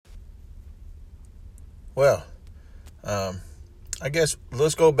Well, I guess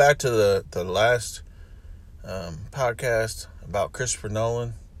let's go back to the last podcast about Christopher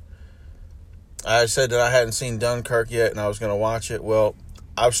Nolan. I said that I hadn't seen Dunkirk yet and I was going to watch it. Well,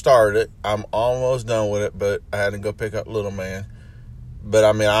 I've started it. I'm almost done with it, but I had to go pick up Little Man. But,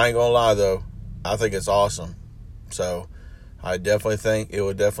 I mean, I ain't going to lie, though. I think it's awesome. So, I definitely think it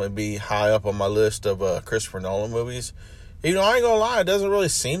would definitely be high up on my list of Christopher Nolan movies. You know, I ain't going to lie. It doesn't really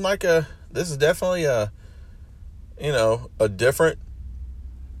seem like this is definitely a different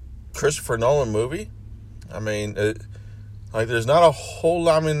Christopher Nolan movie. I mean, there's not a whole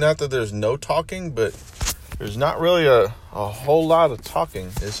lot. I mean, not that there's no talking, but there's not really a whole lot of talking.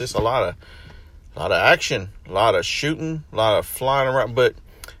 It's just a lot of action, a lot of shooting, a lot of flying around. But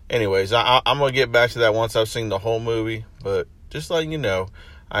anyways, I'm going to get back to that once I've seen the whole movie. But just letting you know,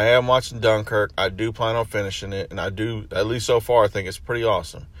 I am watching Dunkirk. I do plan on finishing it. And I do, at least so far, I think it's pretty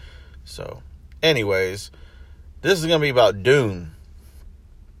awesome. So, anyways, this is going to be about Dune.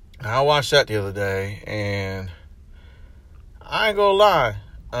 I watched that the other day, and I ain't going to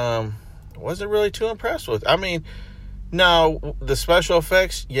lie. Wasn't really too impressed with it. I mean, now, the special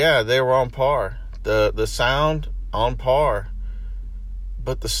effects, yeah, they were on par. The sound, on par.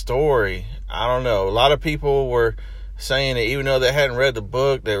 But the story, I don't know. A lot of people were saying that even though they hadn't read the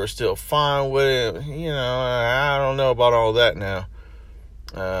book, they were still fine with it. You know, I don't know about all that now.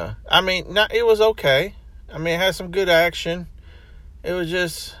 I mean, it was okay. I mean, it had some good action. It was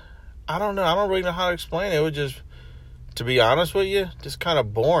just, I don't know. I don't really know how to explain it. It was just, to be honest with you, just kind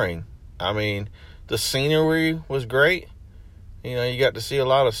of boring. I mean, the scenery was great. You know, you got to see a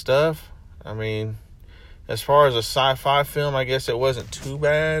lot of stuff. I mean, as far as a sci-fi film, I guess it wasn't too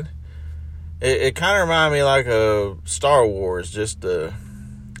bad. It kind of reminded me like of Star Wars. Just I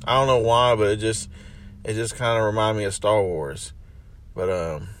don't know why, but it just kind of reminded me of Star Wars.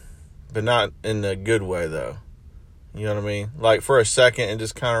 But not in a good way, though. You know what I mean? Like, for a second, it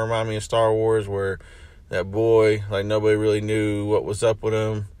just kind of reminded me of Star Wars, where that boy, like, nobody really knew what was up with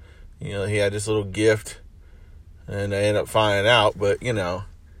him. You know, he had this little gift, and they ended up finding out. But, you know,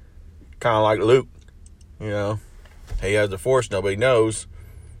 kind of like Luke, you know. He has the Force, nobody knows.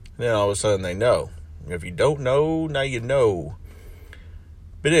 Then all of a sudden they know. If you don't know, now you know.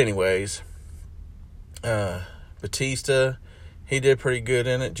 But anyways, Batista, he did pretty good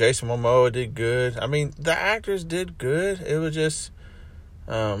in it. Jason Momoa did good. I mean, the actors did good. It was just,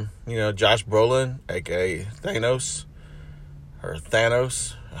 Josh Brolin, a.k.a. Thanos,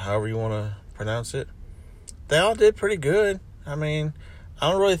 however you want to pronounce it. They all did pretty good. I mean, I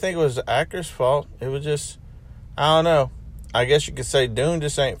don't really think it was the actor's fault. It was just, I don't know. I guess you could say Dune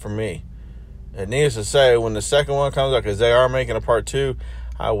just ain't for me. And needless to say, when the second one comes out, because they are making a part 2,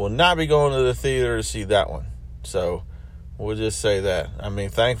 I will not be going to the theater to see that one. So, we'll just say that. I mean,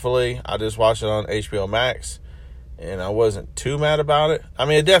 thankfully, I just watched it on HBO Max, and I wasn't too mad about it. I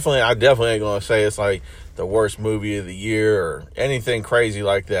mean, I definitely ain't going to say it's like the worst movie of the year or anything crazy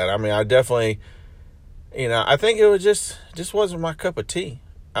like that. I mean, I definitely, I think it was just wasn't my cup of tea.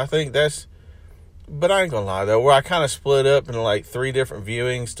 I think that's, but I ain't going to lie, though, where I kind of split up into like 3 different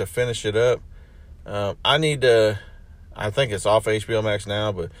viewings to finish it up. I think it's off HBO Max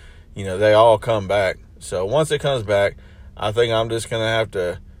now, but, they all come back. So once it comes back, I think I'm just going to have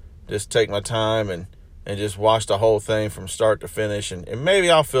to just take my time and just watch the whole thing from start to finish. And maybe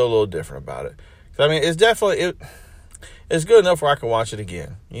I'll feel a little different about it. 'Cause, I mean, it's definitely, it's good enough where I can watch it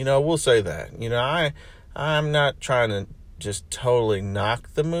again. We'll say that. I'm not trying to just totally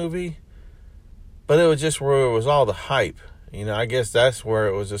knock the movie, but it was just where it was all the hype. I guess that's where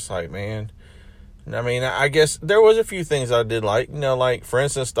it was just like, man. I mean, I guess there was a few things I did like. Like, for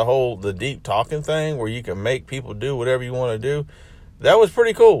instance, the deep talking thing where you can make people do whatever you want to do. That was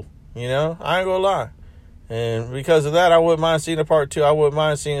pretty cool. I ain't gonna lie. And because of that, I wouldn't mind seeing a part 2. I wouldn't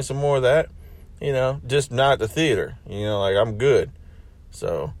mind seeing some more of that. Just not at the theater. Like, I'm good.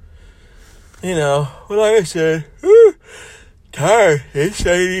 So, well, like I said, tired. This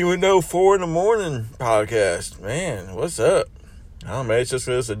ain't even no 4 a.m. podcast. Man, what's up? I don't know, it's just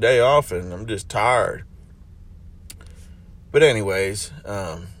a day off and I'm just tired. But anyways,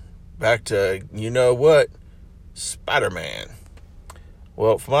 back to, Spider-Man.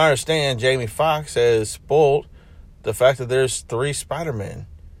 Well, from what I understand, Jamie Foxx has spoiled the fact that there's 3 Spider-Men.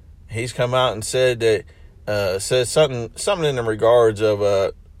 He's come out and said that, said something in the regards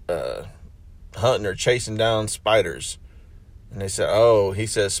of hunting or chasing down spiders. And they said, he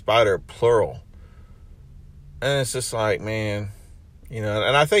says spider plural. And it's just like, man,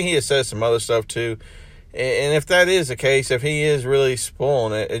 and I think he has said some other stuff too. And if that is the case, if he is really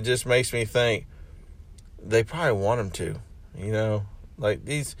spoiling it, it just makes me think they probably want him to, like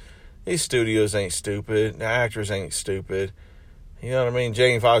these these studios ain't stupid. The actors ain't stupid. You know what I mean?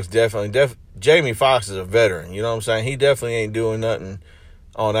 Jamie Foxx Jamie Foxx is a veteran. You know what I'm saying? He definitely ain't doing nothing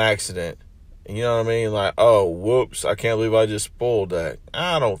on accident. You know what I mean? Like, oh, whoops, I can't believe I just spoiled that.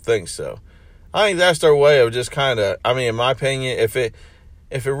 I don't think so. I think that's their way of just kind of, I mean, in my opinion, if it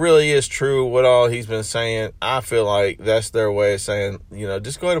really is true what all he's been saying, I feel like that's their way of saying, you know,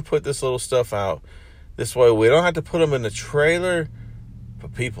 just go ahead and put this little stuff out. This way we don't have to put them in the trailer,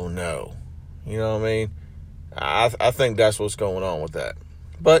 but people know. You know what I mean? I think that's what's going on with that.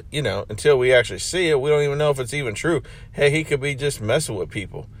 But, you know, until we actually see it, we don't even know if it's even true. Hey, he could be just messing with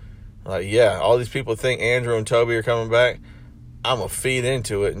people. Like, yeah, all these people think Andrew and Toby are coming back. I'm going to feed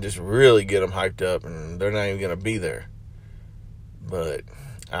into it and just really get them hyped up, and they're not even going to be there. But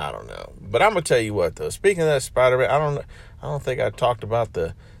I don't know. But I'm going to tell you what, though. Speaking of that Spider-Man, I don't think I talked about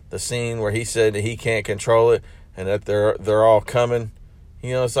the scene where he said that he can't control it and that they're all coming.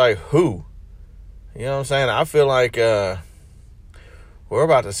 You know, it's like, who? You know what I'm saying? I feel like we're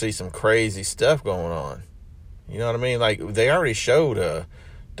about to see some crazy stuff going on. You know what I mean? Like, they already showed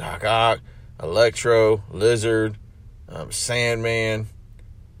Doc Ock, Electro, Lizard, Sandman,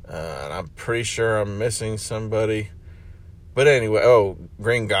 and I'm pretty sure I'm missing somebody. But anyway,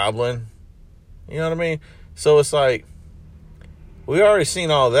 Green Goblin. You know what I mean? So it's like, we already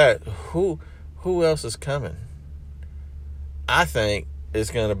seen all that. Who else is coming? I think it's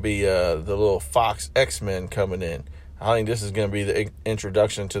going to be the little Fox X-Men coming in. I think this is going to be the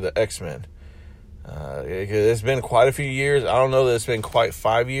introduction to the X-Men. It's been quite a few years. I don't know that it's been quite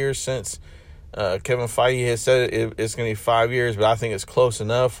 5 years since Kevin Feige has said it's going to be 5 years, but I think it's close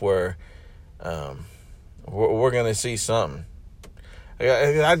enough where we're going to see something.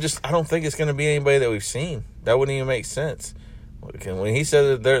 I don't think it's going to be anybody that we've seen. That wouldn't even make sense. When he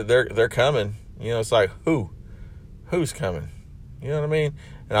said that they're coming, you know, it's like, who's coming? You know what I mean?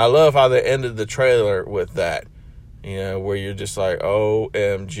 And I love how they ended the trailer with that, you know, where you're just like,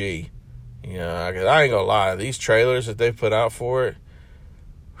 OMG. You know, I ain't gonna lie, these trailers that they put out for it,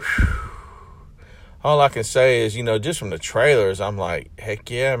 whew, all I can say is, you know, just from the trailers, I'm like, heck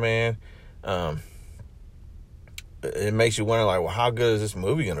yeah, man. It makes you wonder, like, well, how good is this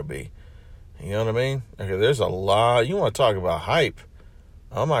movie gonna be? You know what I mean? Okay, there's a lot. You want to talk about hype?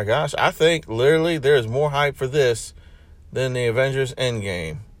 Oh my gosh, I think literally there's more hype for this than the Avengers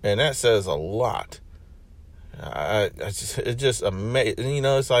Endgame, and that says a lot. It's just amazing. You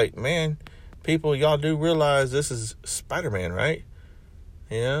know, it's like, man, people, y'all do realize this is Spider-Man, right?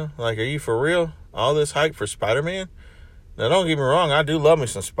 You know, like, are you for real? All this hype for Spider-Man? Now, don't get me wrong, I do love me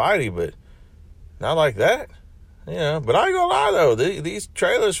some Spidey, but not like that. Yeah, but I ain't gonna lie, though. These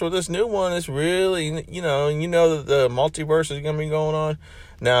trailers for this new one is really, you know that the multiverse is gonna be going on.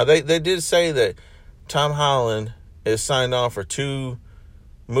 Now, they did say that Tom Holland is signed on for 2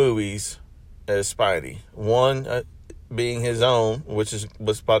 movies as Spidey. One being his own, which is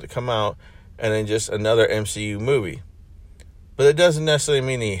what's about to come out, and then just another MCU movie. But it doesn't necessarily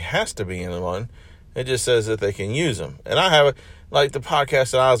mean he has to be in one. It just says that they can use him. And I have, like, the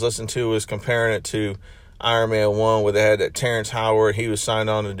podcast that I was listening to was comparing it to Iron Man 1, where they had that Terrence Howard. He was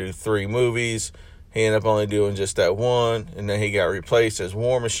signed on to do 3 movies. He ended up only doing just that one, and then he got replaced as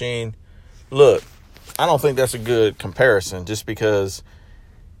War Machine. Look, I don't think that's a good comparison, just because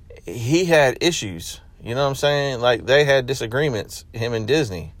he had issues. You know what I'm saying? Like, they had disagreements, him and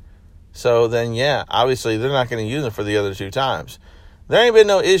Disney. So then, yeah, obviously they're not going to use him for the other 2 times. There ain't been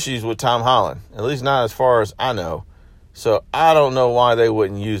no issues with Tom Holland, at least not as far as I know. So I don't know why they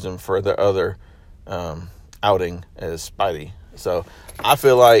wouldn't use him for the other outing as Spidey. So I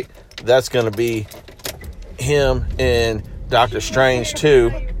feel like that's going to be him in Doctor Strange 2.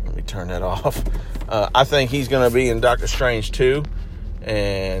 Let me turn that off. I think he's going to be in Doctor Strange 2.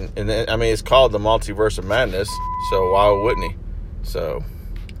 And then, I mean, it's called the Multiverse of Madness, so why wouldn't he? So,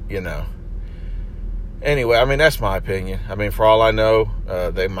 you know. Anyway, I mean, that's my opinion. I mean, for all I know,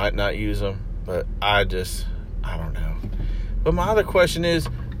 they might not use him, but I don't know. But my other question is,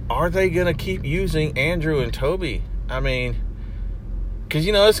 are they going to keep using Andrew and Toby? I mean, because,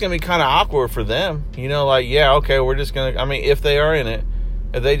 you know, it's going to be kind of awkward for them. You know, like, yeah, okay, we're just going to, I mean, if they are in it,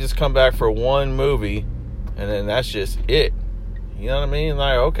 if they just come back for one movie, and then that's just it. You know what I mean?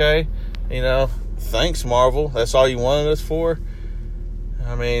 Like, okay, you know, thanks, Marvel. That's all you wanted us for?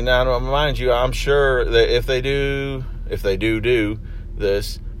 I mean, now, mind you, I'm sure that if they do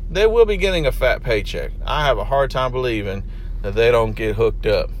this, they will be getting a fat paycheck. I have a hard time believing that they don't get hooked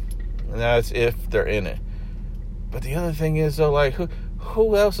up. And that's if they're in it. But the other thing is, though, like,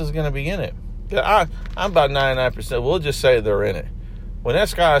 who else is going to be in it? I'm about 99%. We'll just say they're in it. When that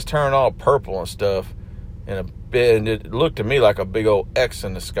sky's turned all purple and stuff, and and it looked to me like a big old X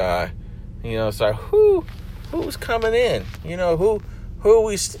in the sky. You know, it's like, who's coming in? You know, who are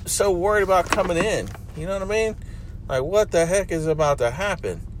we so worried about coming in? You know what I mean? Like, what the heck is about to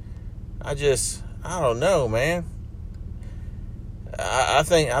happen? I don't know, man. I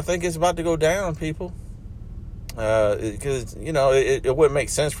think it's about to go down, people. Because, you know, it wouldn't make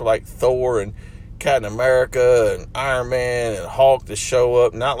sense for, like, Thor and Captain America and Iron Man and Hulk to show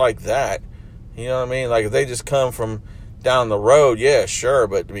up. Not like that. You know what I mean? Like, if they just come from down the road, yeah, sure.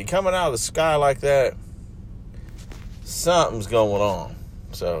 But to be coming out of the sky like that, something's going on.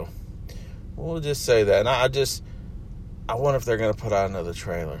 So, we'll just say that. And I wonder if they're going to put out another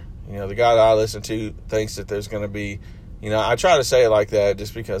trailer. You know, the guy that I listen to thinks that there's going to be, you know, I try to say it like that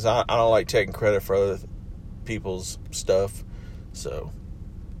just because I don't like taking credit for other people's stuff. So,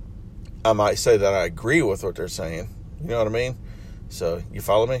 I might say that I agree with what they're saying. You know what I mean? So, you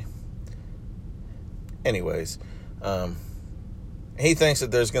follow me? Anyways, he thinks that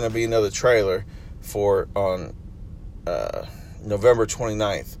there's going to be another trailer on November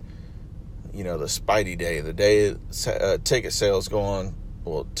 29th. You know, the Spidey Day, the day ticket sales go on.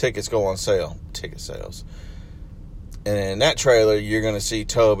 Well, tickets go on sale. Ticket sales. And in that trailer, you're going to see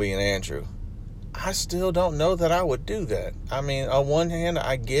Toby and Andrew. I still don't know that I would do that. I mean, on one hand,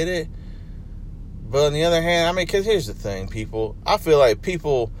 I get it. But on the other hand, I mean, because here's the thing, people. I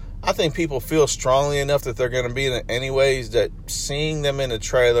think people feel strongly enough that they're going to be in it anyways, that seeing them in a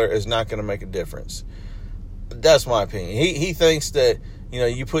trailer is not going to make a difference. That's my opinion. He thinks that, you know,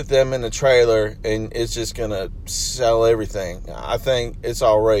 you put them in the trailer and it's just going to sell everything. I think it's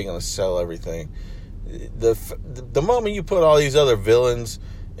already going to sell everything. The moment you put all these other villains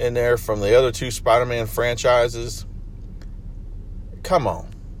in there from the other two Spider-Man franchises, come on.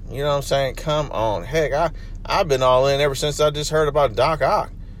 You know what I'm saying? Come on. Heck, I've been all in ever since I just heard about Doc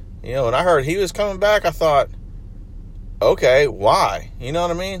Ock. You know, when I heard he was coming back, I thought, okay, why? You know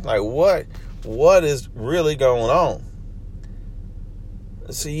what I mean? Like, what is really going on?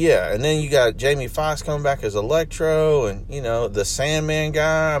 So, yeah, and then you got Jamie Foxx coming back as Electro, and, you know, the Sandman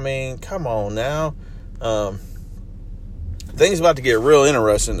guy. I mean, come on now. Things about to get real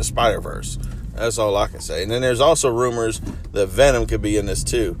interesting in the Spider-Verse. That's all I can say. And then there's also rumors that Venom could be in this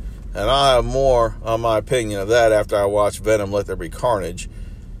too. And I'll have more on my opinion of that after I watch Venom Let There Be Carnage.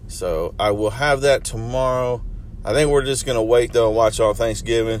 So I will have that tomorrow. I think we're just going to wait, though, and watch on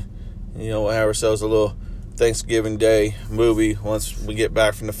Thanksgiving. You know, we'll have ourselves a little Thanksgiving Day movie once we get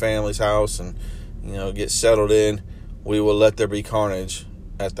back from the family's house and, you know, get settled in. We will Let There Be Carnage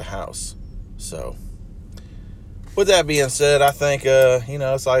at the house. So, with that being said, I think, you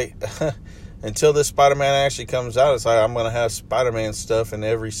know, it's like, until this Spider-Man actually comes out, it's like I'm going to have Spider-Man stuff in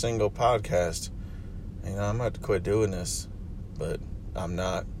every single podcast. You know, I'm going to have to quit doing this, but I'm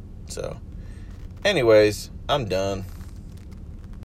not. So, anyways, I'm done.